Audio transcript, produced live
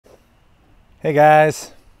Hey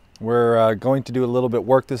guys, we're going to do a little bit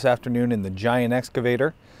work this afternoon in the giant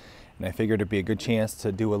excavator, and I figured it'd be a good chance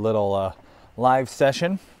to do a little live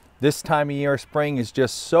session. This time of year, spring is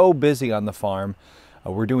just so busy on the farm.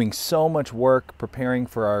 We're doing so much work preparing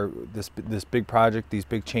for this big project, these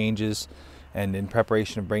big changes, and in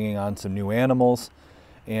preparation of bringing on some new animals.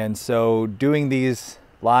 And so doing these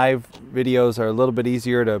live videos are a little bit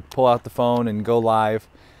easier to pull out the phone and go live.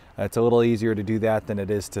 It's a little easier to do that than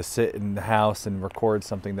it is to sit in the house and record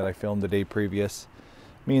something that I filmed the day previous.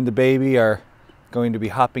 Me and the baby are going to be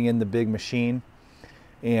hopping in the big machine.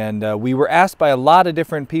 And we were asked by a lot of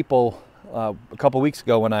different people a couple weeks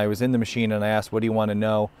ago when I was in the machine, and I asked, what do you want to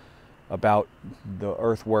know about the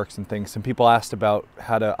earthworks and things? Some people asked about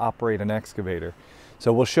how to operate an excavator.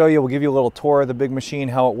 So we'll show you, we'll give you a little tour of the big machine,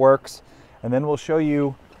 how it works, and then we'll show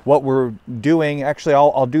you what we're doing. Actually,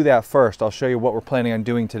 I'll do that first. I'll show you what we're planning on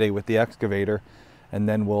doing today with the excavator, and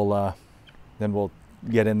then we'll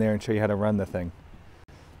get in there and show you how to run the thing.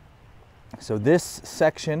 So this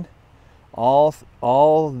section,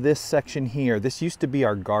 all this section here, this used to be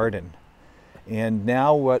our garden. And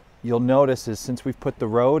now what you'll notice is since we've put the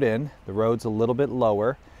road in, the road's a little bit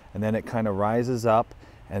lower, and then it kind of rises up,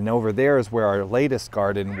 and over there is where our latest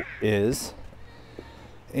garden is.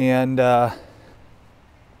 And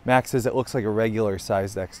Max says it looks like a regular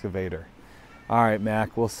sized excavator. All right,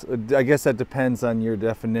 Mac, well, I guess that depends on your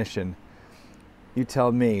definition. You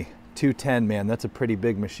tell me. 210, man, that's a pretty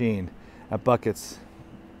big machine. That bucket's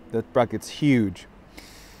huge.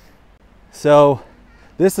 So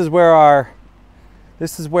this is where our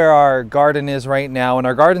garden is right now, and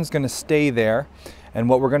our garden's going to stay there. And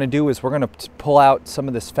what we're going to do is we're going to pull out some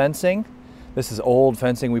of this fencing. This is old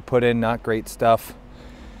fencing we put in, not great stuff.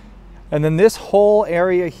 And then this whole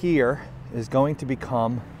area here is going to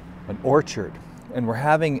become an orchard. And we're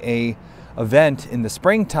having an event in the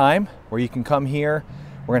springtime where you can come here.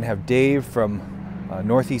 We're going to have Dave from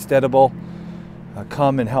Northeast Edible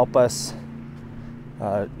come and help us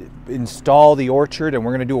install the orchard, and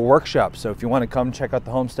we're going to do a workshop. So if you want to come check out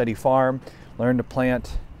the Homesteady farm, learn to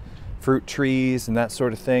plant fruit trees and that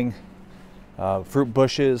sort of thing, fruit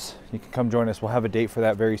bushes, you can come join us. We'll have a date for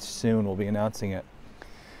that very soon. We'll be announcing it.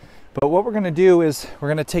 But what we're going to do is we're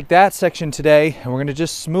going to take that section today and we're going to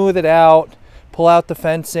just smooth it out, pull out the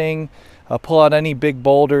fencing, pull out any big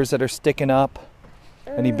boulders that are sticking up,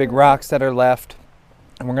 any big rocks that are left,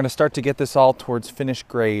 and we're going to start to get this all towards finished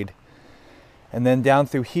grade. And then down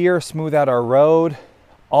through here, smooth out our road.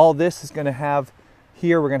 All this is going to have,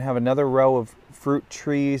 here we're going to have another row of fruit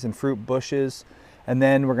trees and fruit bushes, and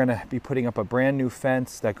then we're going to be putting up a brand new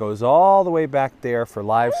fence that goes all the way back there for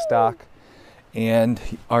livestock. And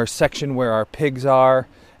our section where our pigs are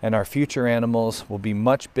and our future animals will be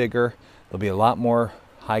much bigger. There'll be a lot more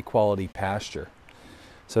high quality pasture.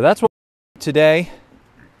 So that's what we're doing today.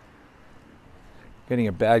 Getting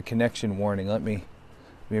a bad connection warning. Let me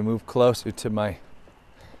move closer to my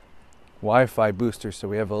Wi-Fi booster so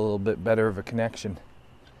we have a little bit better of a connection.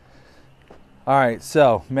 All right,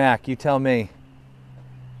 so Mac, you tell me.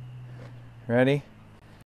 Ready?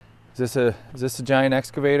 Is this a giant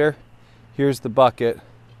excavator? Here's the bucket.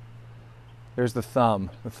 There's the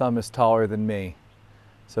thumb. The thumb is taller than me.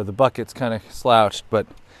 So the bucket's kind of slouched, but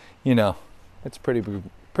you know, it's a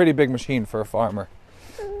pretty big machine for a farmer.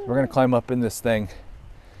 So we're gonna climb up in this thing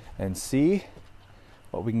and see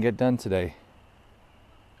what we can get done today.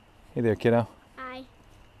 Hey there, kiddo. Hi.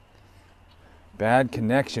 Bad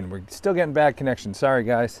connection. We're still getting bad connection. Sorry,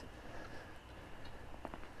 guys.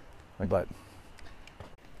 But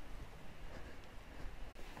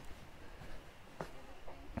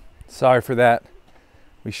sorry for that.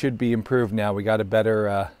 We should be improved now. We got a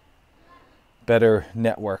better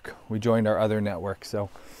network. We joined our other network. So,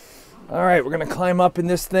 all right, we're gonna climb up in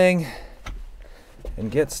this thing and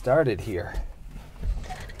get started here.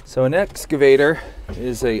 So an excavator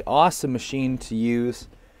is an awesome machine to use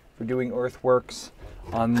for doing earthworks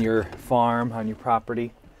on your farm, on your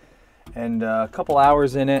property. And a couple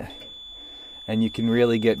hours in it, and you can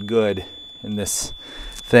really get good in this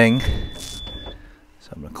thing.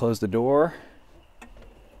 So I'm gonna close the door.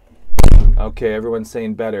 Okay, everyone's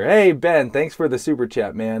saying better. Hey, Ben, thanks for the super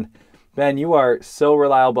chat, man. Ben, you are so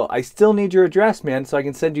reliable. I still need your address, man, so I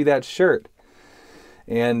can send you that shirt.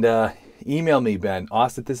 And email me, Ben.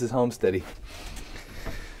 Austin, this is Homesteady.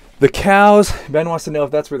 The cows, Ben wants to know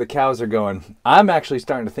if that's where the cows are going. I'm actually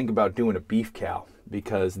starting to think about doing a beef cow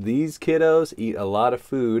because these kiddos eat a lot of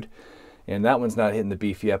food, and that one's not hitting the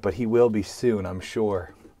beef yet, but he will be soon, I'm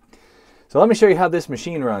sure. So let me show you how this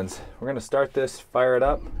machine runs. We're going to start this, fire it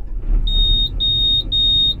up.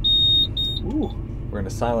 Ooh, we're going to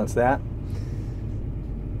silence that.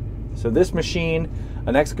 So this machine,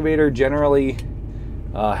 an excavator generally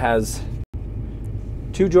has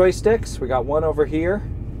 2 joysticks. We got one over here,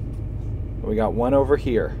 and we got one over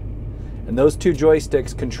here. And those 2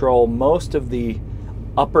 joysticks control most of the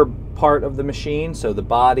upper part of the machine, so the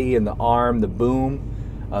body and the arm, the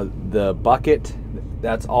boom, the bucket,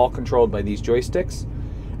 that's all controlled by these joysticks.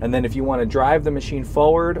 And then if you want to drive the machine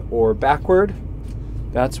forward or backward,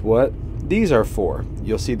 that's what these are for.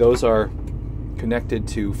 You'll see those are connected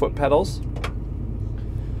to foot pedals.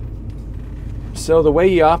 So the way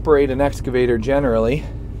you operate an excavator generally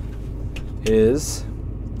is,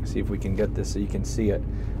 see if we can get this so you can see it.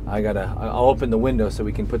 I'll open the window so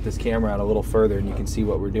we can put this camera out a little further and you can see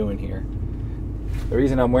what we're doing here. The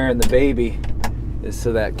reason I'm wearing the baby is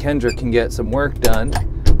so that Kendra can get some work done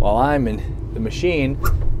while I'm in the machine.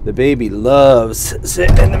 The baby loves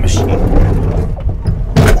sitting in the machine.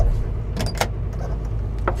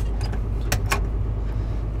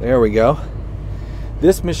 There we go.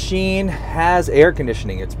 This machine has air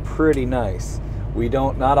conditioning. It's pretty nice.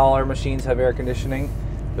 Not all our machines have air conditioning,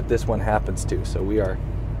 but this one happens to. So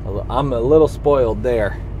I'm a little spoiled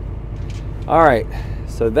there. All right,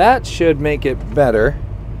 so that should make it better.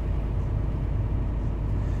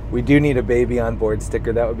 We do need a baby on board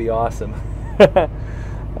sticker. That would be awesome. All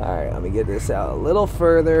right, let me get this out a little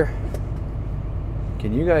further.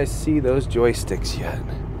 Can you guys see those joysticks yet?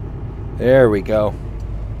 There we go.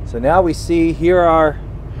 So now we see here are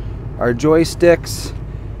our joysticks.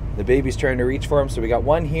 The baby's trying to reach for them. So we got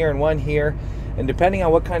one here and one here. And depending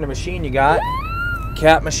on what kind of machine you got,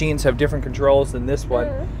 cat machines have different controls than this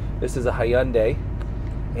one. This is a Hyundai.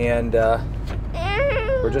 And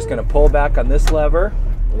we're just gonna pull back on this lever.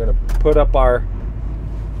 We're gonna put up our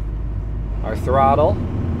throttle,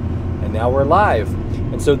 and now we're live.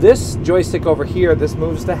 And so this joystick over here, this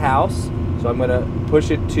moves the house. So I'm gonna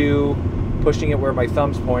pushing it where my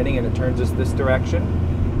thumb's pointing, and it turns us this direction.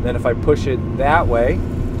 And then if I push it that way,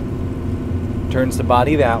 it turns the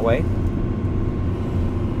body that way.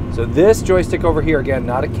 So this joystick over here, again,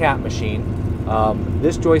 not a cat machine.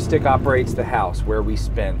 This joystick operates the house where we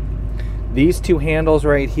spin. These 2 handles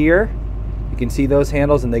right here, you can see those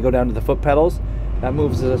handles, and they go down to the foot pedals. That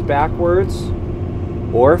moves us backwards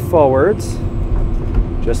or forwards,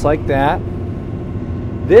 just like that.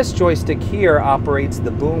 This joystick here operates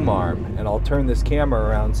the boom arm, and I'll turn this camera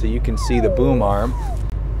around so you can see the boom arm.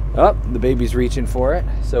 Oh, the baby's reaching for it.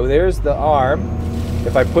 So there's the arm.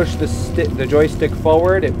 If I push the joystick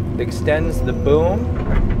forward, it extends the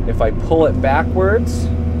boom. If I pull it backwards,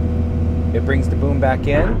 it brings the boom back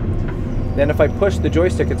in. Then if I push the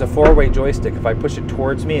joystick, it's a 4-way joystick. If I push it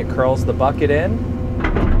towards me, it curls the bucket in.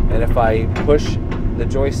 And if I push the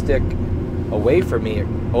joystick away from me, it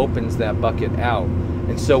opens that bucket out.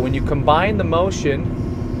 And so when you combine the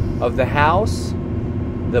motion of the house,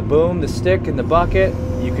 the boom, the stick, and the bucket,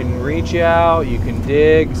 you can reach out, you can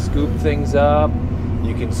dig, scoop things up,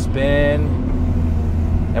 you can spin.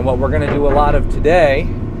 And what we're gonna do a lot of today,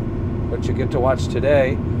 what you get to watch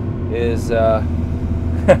today, is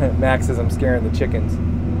Max says I'm scaring the chickens.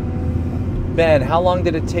 Ben, how long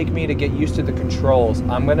did it take me to get used to the controls?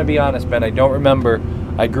 I'm going to be honest, Ben, I don't remember.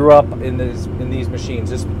 I grew up in these machines.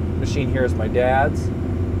 This machine here is my dad's,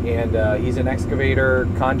 and he's an excavator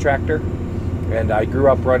contractor. And I grew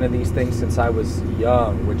up running these things since I was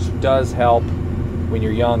young, which does help. When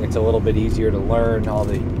you're young, it's a little bit easier to learn all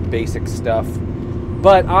the basic stuff.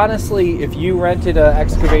 But honestly, if you rented an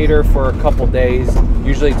excavator for a couple days,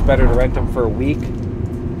 usually it's better to rent them for a week.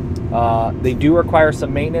 They do require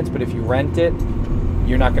some maintenance, but if you rent it,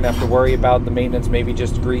 you're not going to have to worry about the maintenance, maybe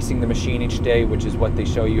just greasing the machine each day, which is what they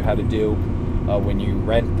show you how to do when you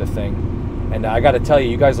rent the thing. And I got to tell you,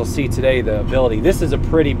 you guys will see today the ability. This is a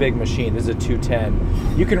pretty big machine. This is a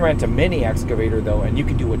 210. You can rent a mini excavator though, and you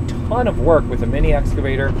can do a ton of work with a mini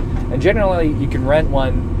excavator. And generally, you can rent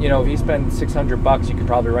one, if you spend $600, you could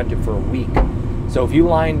probably rent it for a week. So if you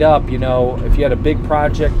lined up, if you had a big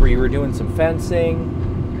project where you were doing some fencing,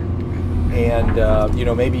 and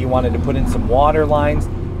maybe you wanted to put in some water lines,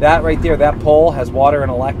 that right there, that pole has water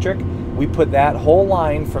and electric. We put that whole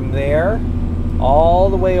line from there all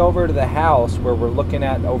the way over to the house where we're looking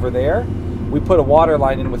at over there. We put a water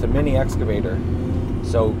line in with a mini excavator.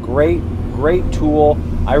 So great tool.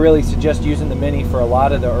 I really suggest using the mini for a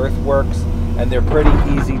lot of the earthworks, and they're pretty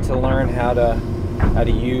easy to learn how to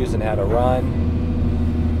use and how to run.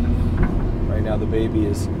 Right now the baby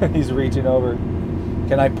he's reaching over.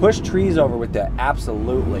 Can I push trees over with that?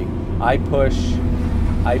 Absolutely. I've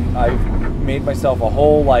made myself a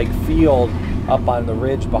whole field up on the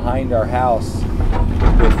ridge behind our house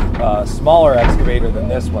with a smaller excavator than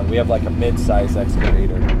this one. We have like a mid-size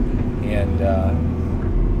excavator, and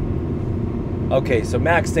Okay, so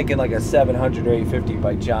Mac's thinking like a 700 or 850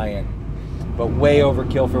 by giant, but way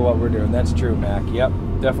overkill for what we're doing. That's true, Mac. Yep,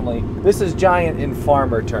 definitely. This is giant in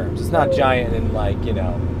farmer terms. It's not giant in like, you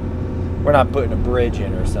know, we're not putting a bridge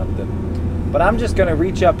in or something. But I'm just gonna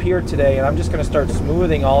reach up here today and I'm just gonna start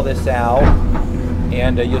smoothing all this out.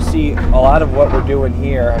 And you'll see a lot of what we're doing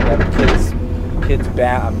here. I got a kid's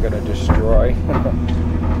bat I'm gonna destroy.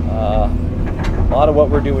 A lot of what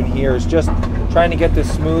we're doing here is just trying to get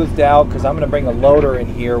this smoothed out, because I'm going to bring a loader in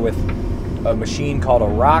here with a machine called a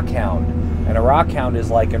rock hound. And a rock hound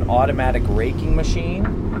is like an automatic raking machine.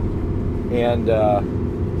 And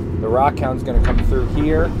the rock hound's going to come through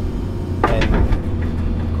here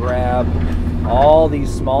and grab all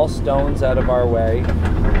these small stones out of our way.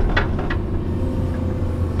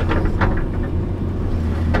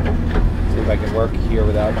 See if I can work here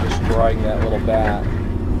without destroying that little bat.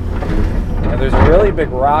 Now there's a really big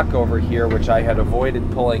rock over here which I had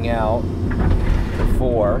avoided pulling out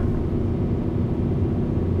before.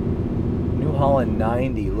 New Holland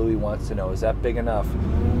 90, Louis wants to know, is that big enough?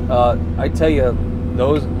 I tell you,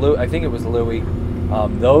 those, I think it was Louis,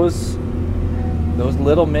 those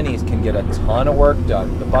little minis can get a ton of work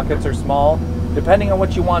done. The buckets are small. Depending on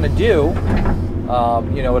what you want to do,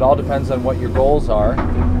 you know, it all depends on what your goals are.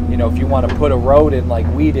 You know, if you want to put a road in like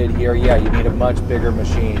we did here, yeah, you need a much bigger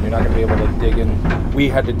machine. You're not going to be able to dig in. We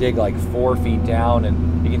had to dig like 4 feet down,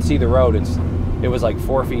 and you can see the road. It was like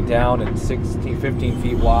 4 feet down and 15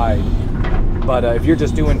 feet wide. But if you're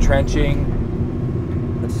just doing trenching,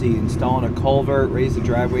 let's see, installing a culvert, raise the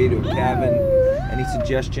driveway to a cabin, any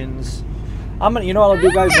suggestions? You know what I'll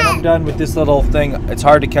do, guys, when I'm done with this little thing, it's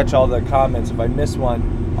hard to catch all the comments. If I miss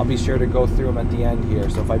one, I'll be sure to go through them at the end here.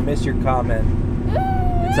 So if I miss your comment,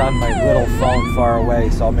 it's on my little phone far away,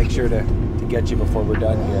 so I'll make sure to get you before we're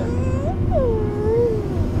done here.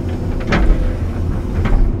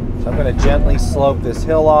 So I'm going to gently slope this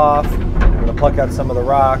hill off. I'm going to pluck out some of the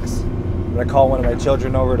rocks. I'm going to call one of my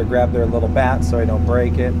children over to grab their little bat so I don't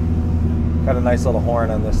break it. Got a nice little horn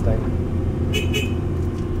on this thing.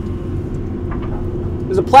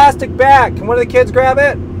 There's a plastic bat. Can one of the kids grab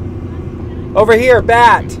it? Over here,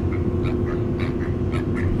 bat.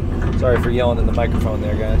 Sorry for yelling in the microphone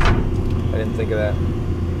there, guys. I didn't think of that.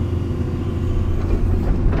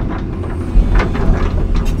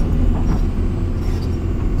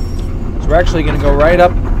 So we're actually going to go right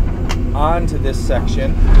up onto this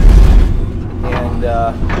section and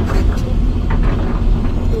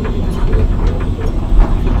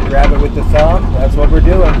grab it with the thumb. That's what we're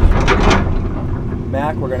doing.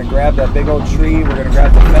 Mac, we're going to grab that big old tree. We're going to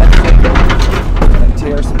grab the fencing and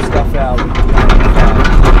tear some stuff out.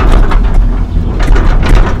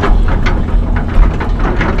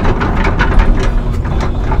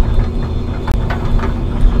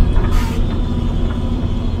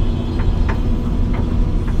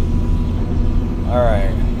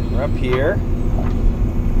 Up here,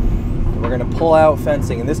 we're going to pull out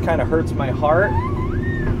fencing, and this kind of hurts my heart.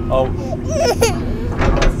 Oh,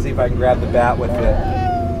 let's see if I can grab the bat with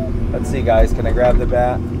it. Let's see, guys, can I grab the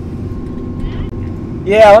bat?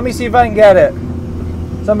 Yeah, let me see if I can get it.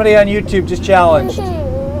 Somebody on YouTube just challenged.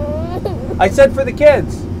 I said for the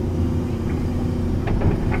kids.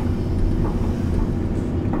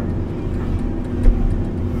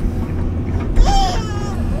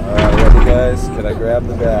 Guys, can I grab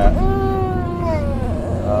the bat?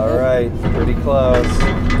 All right, pretty close. Go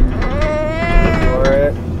for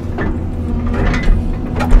it.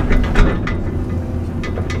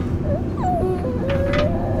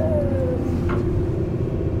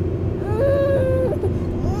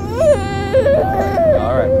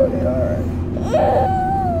 All right, buddy. All right.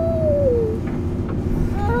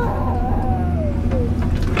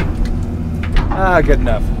 Ah, good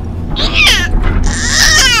enough.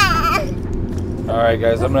 Alright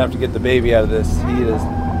guys, I'm going to have to get the baby out of this. He is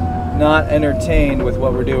not entertained with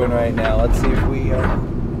what we're doing right now. Let's see if we...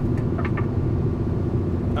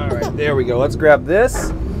 Alright, there we go. Let's grab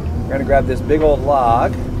this. We're going to grab this big old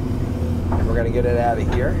log. And we're going to get it out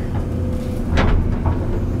of here.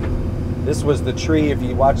 This was the tree. If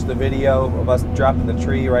you watch the video of us dropping the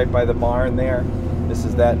tree right by the barn there, this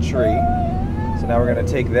is that tree. So now we're going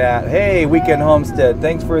to take that. Hey, Weekend Homestead.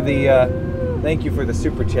 Thanks for the... Thank you for the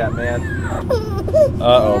super chat, man.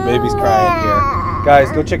 Uh-oh, baby's crying here.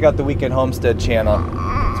 Guys, go check out the Weekend Homestead channel.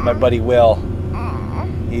 It's my buddy Will.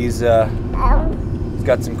 He's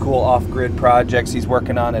got some cool off-grid projects he's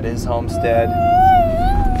working on at his homestead.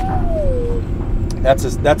 That's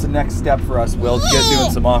a next step for us, Will, to get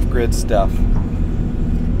doing some off-grid stuff.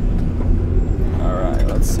 All right,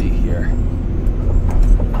 let's see here.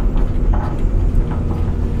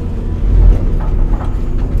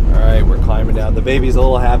 All right, we're climbing down the baby's a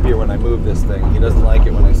little happier when I move this thing. He doesn't like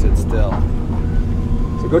it when I sit still.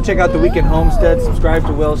 So go check out the Weekend Homestead. Subscribe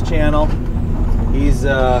to Will's channel. He's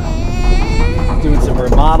doing some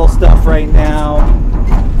remodel stuff right now.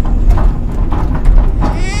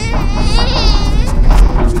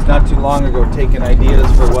 He was not too long ago taking ideas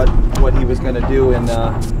for what he was going to do in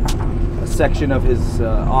a section of his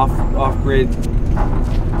off-grid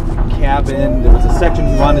cabin. There was a section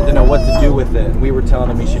he wanted to know what to do with it, and we were telling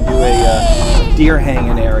him he should do a deer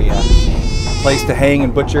hanging area, place to hang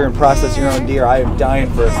and butcher and process your own deer. I am dying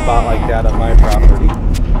for a spot like that on my property.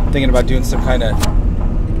 I'm thinking about doing some kind of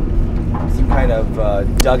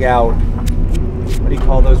dugout. What do you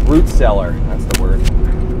call those? Root cellar. That's the word.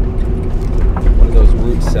 One of those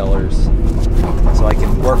root cellars, so I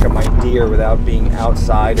can work on my deer without being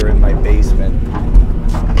outside or in my basement.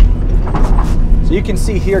 So you can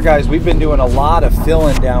see here, guys, we've been doing a lot of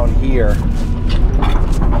filling down here.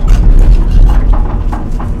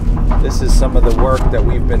 This is some of the work that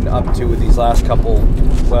we've been up to with these last couple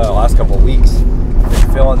weeks.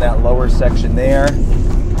 Been filling that lower section there.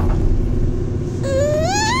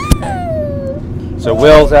 So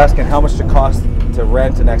Will's asking how much it costs to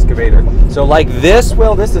rent an excavator. So like this,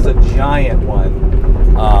 Will, this is a giant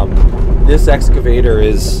one. This excavator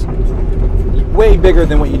is way bigger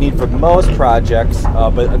than what you need for most projects,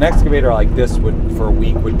 but an excavator like this for a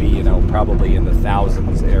week would be, you know, probably in the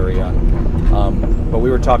thousands area. But we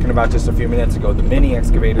were talking about just a few minutes ago, the mini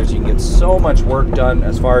excavators, you can get so much work done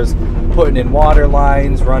as far as putting in water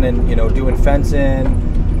lines, running, you know, doing fencing,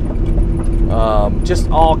 just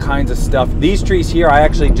all kinds of stuff. These trees here, I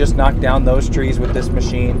actually just knocked down those trees with this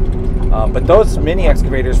machine. But those mini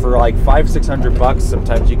excavators for like $500-600,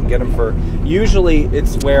 sometimes you can get them for, usually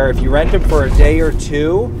it's where if you rent them for a day or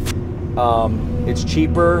two, it's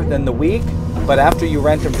cheaper than the week. But after you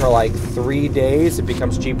rent them for like 3 days, it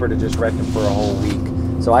becomes cheaper to just rent them for a whole week.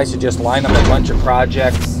 So I suggest line up a bunch of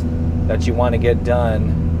projects that you want to get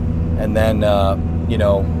done. And then, you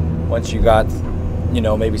know, once you got, you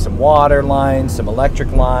know, maybe some water lines, some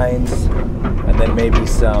electric lines, and then maybe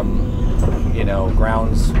some, you know,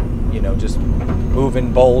 grounds, you know, just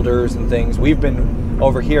moving boulders and things. We've been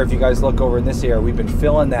over here, if you guys look over in this area, we've been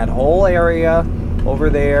filling that whole area over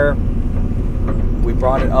there. We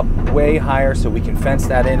brought it up way higher so we can fence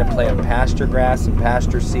that in and plant pasture grass and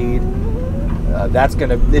pasture seed. That's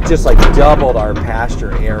gonna, it just like doubled our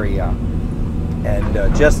pasture area, and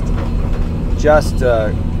just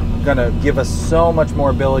gonna give us so much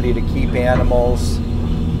more ability to keep animals.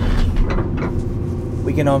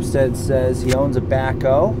 Weekend Homestead says he owns a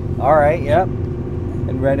backhoe. All right, yep.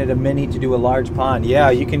 And rented a mini to do a large pond. Yeah,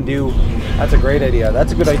 you can do, that's a great idea.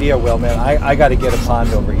 That's a good idea, Will, man. I got to get a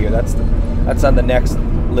pond over here. That's on the next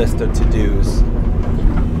list of to-dos.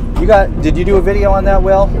 Did you do a video on that,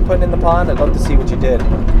 Will? Putting in the pond? I'd love to see what you did.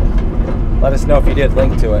 Let us know if you did.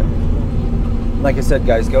 Link to it. Like I said,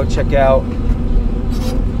 guys, go check out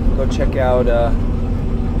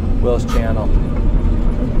Will's channel.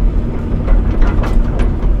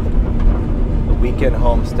 The Weekend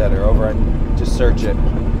Homesteader, over on, just search it.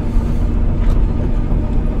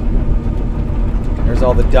 There's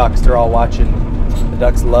all the ducks. They're all watching. The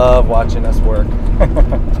ducks love watching us work.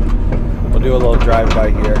 We'll do a little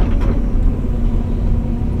drive-by here.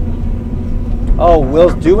 Oh,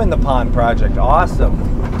 Will's doing the pond project. Awesome.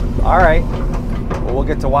 All right. Well, we'll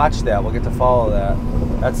get to watch that. We'll get to follow that.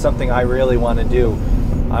 That's something I really want to do.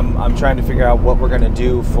 I'm trying to figure out what we're going to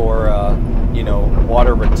do for, you know,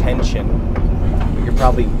 water retention. We could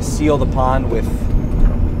probably seal the pond with...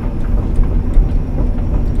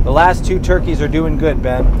 The last 2 turkeys are doing good,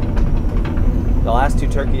 Ben. The last 2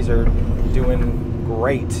 turkeys are doing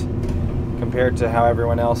great compared to how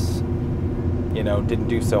everyone else, you know, didn't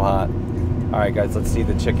do so hot. All right, guys, let's see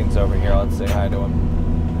the chickens over here. Let's say hi to them.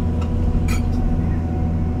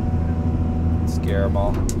 Scare them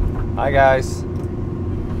all. Hi, guys.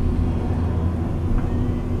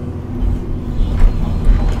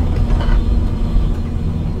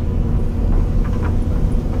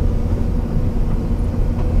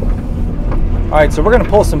 All right, so we're gonna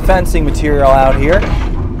pull some fencing material out here.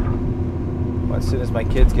 As soon as my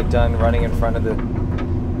kids get done running in front of the...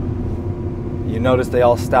 You notice they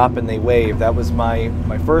all stop and they wave. That was my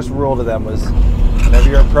first rule to them was, whenever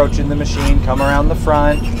you're approaching the machine, come around the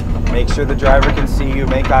front, make sure the driver can see you,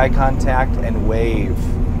 make eye contact, and wave.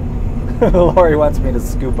 Lori wants me to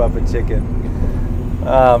scoop up a chicken.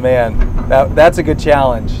 Oh man, that's a good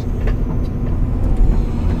challenge.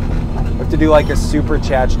 We have to do like a super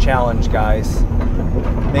chat challenge, guys.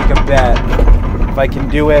 Make a bet. If I can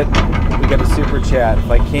do it, we get a super chat. If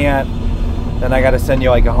I can't, then I got to send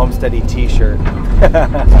you like a Homesteady t-shirt.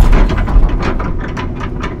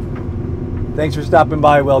 Thanks for stopping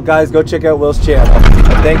by, Will. Guys, go check out Will's channel.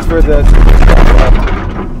 And thanks for the subscribe.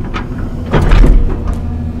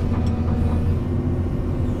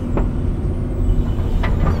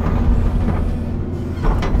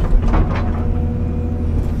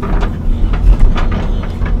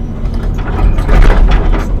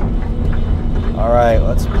 All right,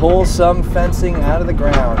 let's pull some fencing out of the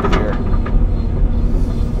ground here.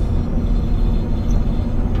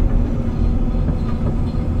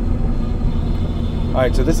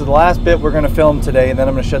 Alright, so this is the last bit we're going to film today, and then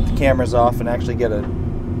I'm going to shut the cameras off and actually get a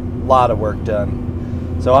lot of work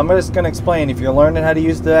done. So I'm just going to explain, if you're learning how to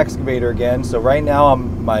use the excavator again, so right now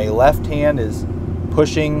my left hand is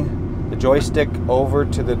pushing the joystick over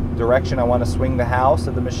to the direction I want to swing the house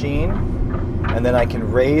of the machine, and then I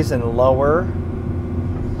can raise and lower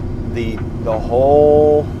the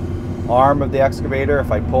whole arm of the excavator.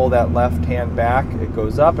 If I pull that left hand back, it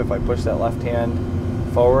goes up. If I push that left hand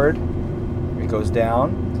forward, it goes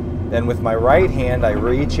down. Then with my right hand, I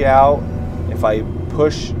reach out. If I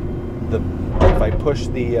push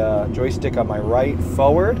the joystick on my right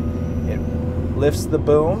forward, it lifts the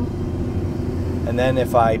boom. And then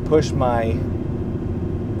if I push my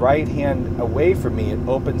right hand away from me, it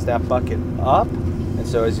opens that bucket up. And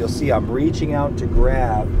so as you'll see, I'm reaching out to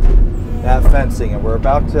grab that fencing, and we're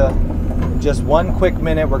about to, in just one quick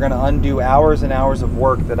minute, we're going to undo hours and hours of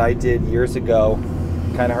work that I did years ago.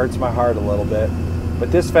 Kind of hurts my heart a little bit.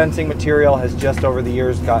 But this fencing material has just over the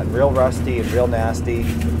years gotten real rusty and real nasty.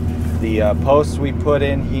 The posts we put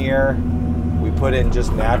in here, we put in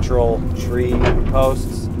just natural tree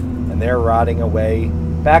posts, and they're rotting away.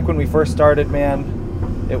 Back when we first started,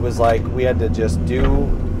 man, it was like we had to just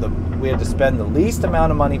we had to spend the least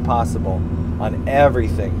amount of money possible on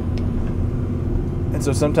everything. And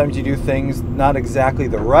so sometimes you do things not exactly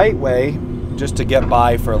the right way just to get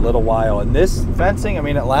by for a little while. And this fencing, I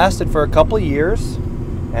mean, it lasted for a couple of years,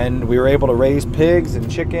 and we were able to raise pigs and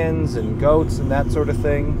chickens and goats and that sort of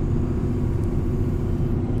thing.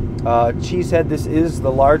 Cheesehead, this is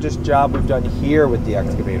the largest job we've done here with the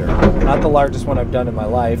excavator. Not the largest one I've done in my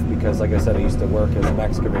life, because like I said, I used to work as an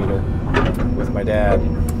excavator with my dad.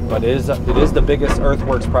 But it is the biggest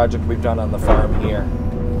earthworks project we've done on the farm here.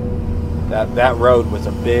 That road was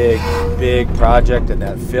a big project, and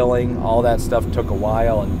that filling, all that stuff took a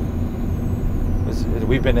while, and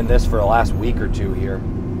we've been in this for the last week or two here.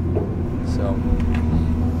 So,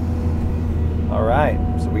 all right,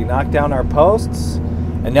 so we knocked down our posts,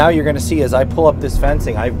 and now you're going to see as I pull up this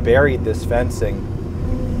fencing, I've buried this fencing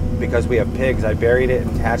because we have pigs. I buried it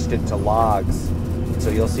and attached it to logs.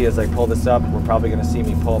 So you'll see as I pull this up, we're probably going to see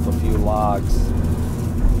me pull up a few logs.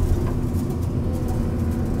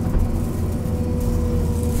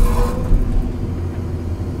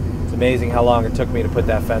 Amazing how long it took me to put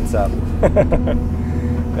that fence up.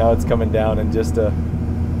 Now it's coming down in just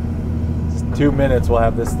 2 minutes. We'll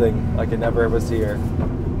have this thing like it never was here.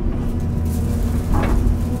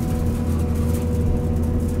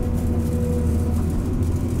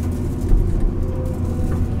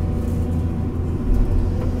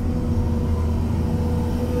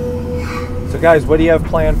 So guys, what do you have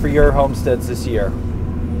planned for your homesteads this year?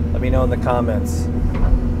 Let me know in the comments.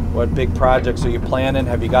 What big projects are you planning?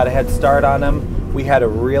 Have you got a head start on them? We had a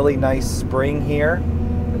really nice spring here,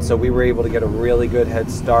 and so we were able to get a really good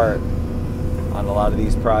head start on a lot of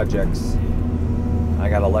these projects. I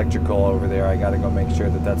got electrical over there. I got to go make sure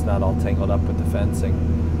that that's not all tangled up with the fencing.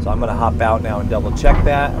 So I'm going to hop out now and double check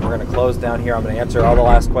that, and we're going to close down here. I'm going to answer all the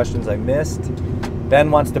last questions I missed.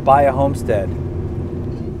 Ben wants to buy a homestead.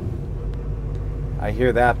 I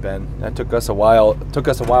hear that, Ben. That took us a while. It took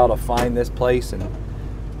us a while to find this place and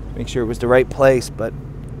make sure it was the right place, but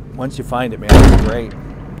once you find it, man, it's great.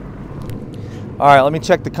 All right, let me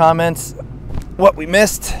check the comments. What we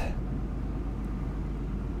missed.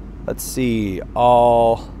 Let's see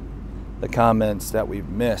all the comments that we've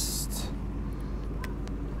missed.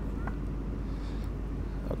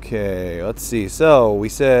 Okay, let's see. So we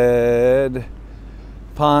said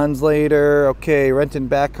ponds later. Okay, renting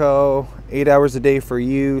backhoe, 8 hours a day for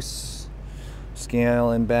use.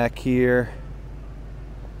 Scaling back here.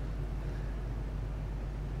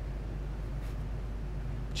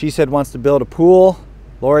 Cheesehead wants to build a pool.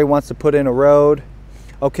 Lori wants to put in a road.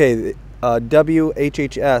 Okay,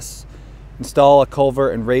 WHHS, install a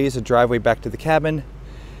culvert and raise a driveway back to the cabin.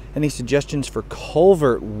 Any suggestions for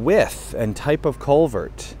culvert width and type of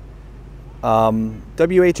culvert?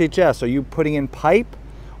 WHHS, are you putting in pipe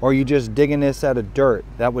or are you just digging this out of dirt?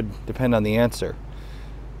 That would depend on the answer.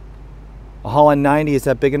 A Holland 90, is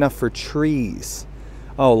that big enough for trees?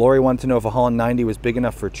 Oh, Lori wanted to know if a Holland 90 was big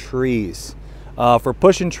enough for trees. For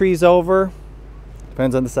pushing trees over,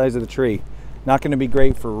 depends on the size of the tree. Not going to be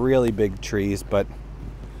great for really big trees, but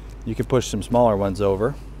you could push some smaller ones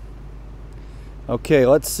over. Okay,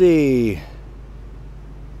 let's see.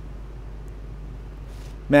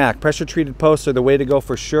 Mac, pressure treated posts are the way to go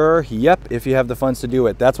for sure. Yep, if you have the funds to do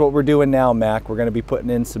it. That's what we're doing now, Mac. We're going to be putting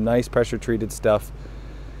in some nice pressure treated stuff.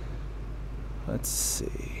 Let's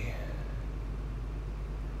see.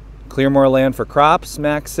 Clear more land for crops,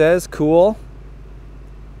 Mac says. Cool.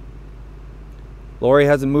 Lori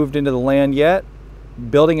hasn't moved into the land yet.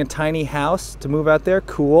 Building a tiny house to move out there.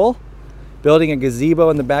 Cool. Building a gazebo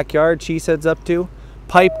in the backyard, she heads up to.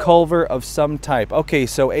 Pipe culvert of some type. Okay,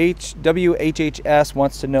 so WHHS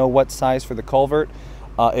wants to know what size for the culvert.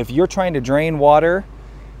 If you're trying to drain water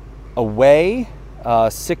away,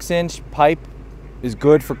 6-inch pipe is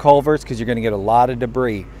good for culverts because you're going to get a lot of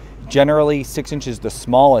debris. Generally, 6 inches is the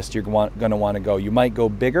smallest you're going to want to go. You might go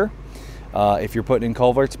bigger if you're putting in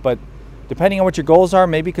culverts, but depending on what your goals are,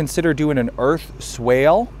 maybe consider doing an earth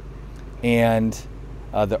swale, and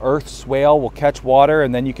the earth swale will catch water,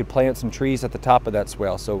 and then you could plant some trees at the top of that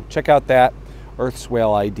swale. So check out that earth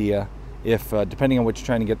swale idea if depending on what you're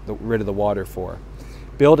trying to get rid of the water for.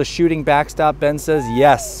 Build a shooting backstop, Ben says.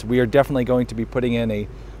 Yes, we are definitely going to be putting in a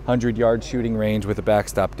 100-yard shooting range with a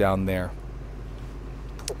backstop down there.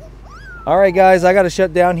 All right, guys, I got to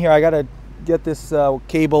shut down here. I got to get this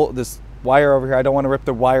cable, this wire over here. I don't want to rip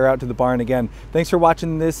the wire out to the barn again. Thanks for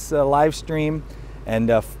watching this live stream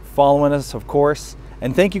and following us, of course.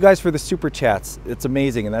 And thank you guys for the super chats. It's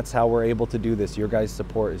amazing, and that's how we're able to do this. Your guys'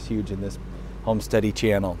 support is huge in this Homesteady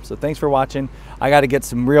channel. So thanks for watching. I got to get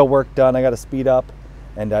some real work done. I got to speed up,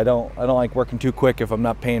 and I don't like working too quick if I'm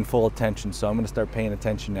not paying full attention. So I'm going to start paying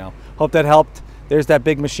attention now. Hope that helped. There's that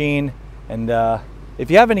big machine. And if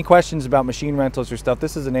you have any questions about machine rentals or stuff,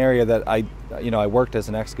 this is an area that I worked as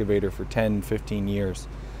an excavator for 10, 15 years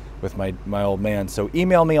with my old man. So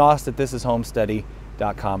email me,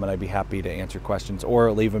 Aust@thisishomesteady.com, and I'd be happy to answer questions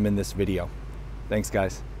or leave them in this video. Thanks,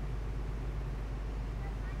 guys.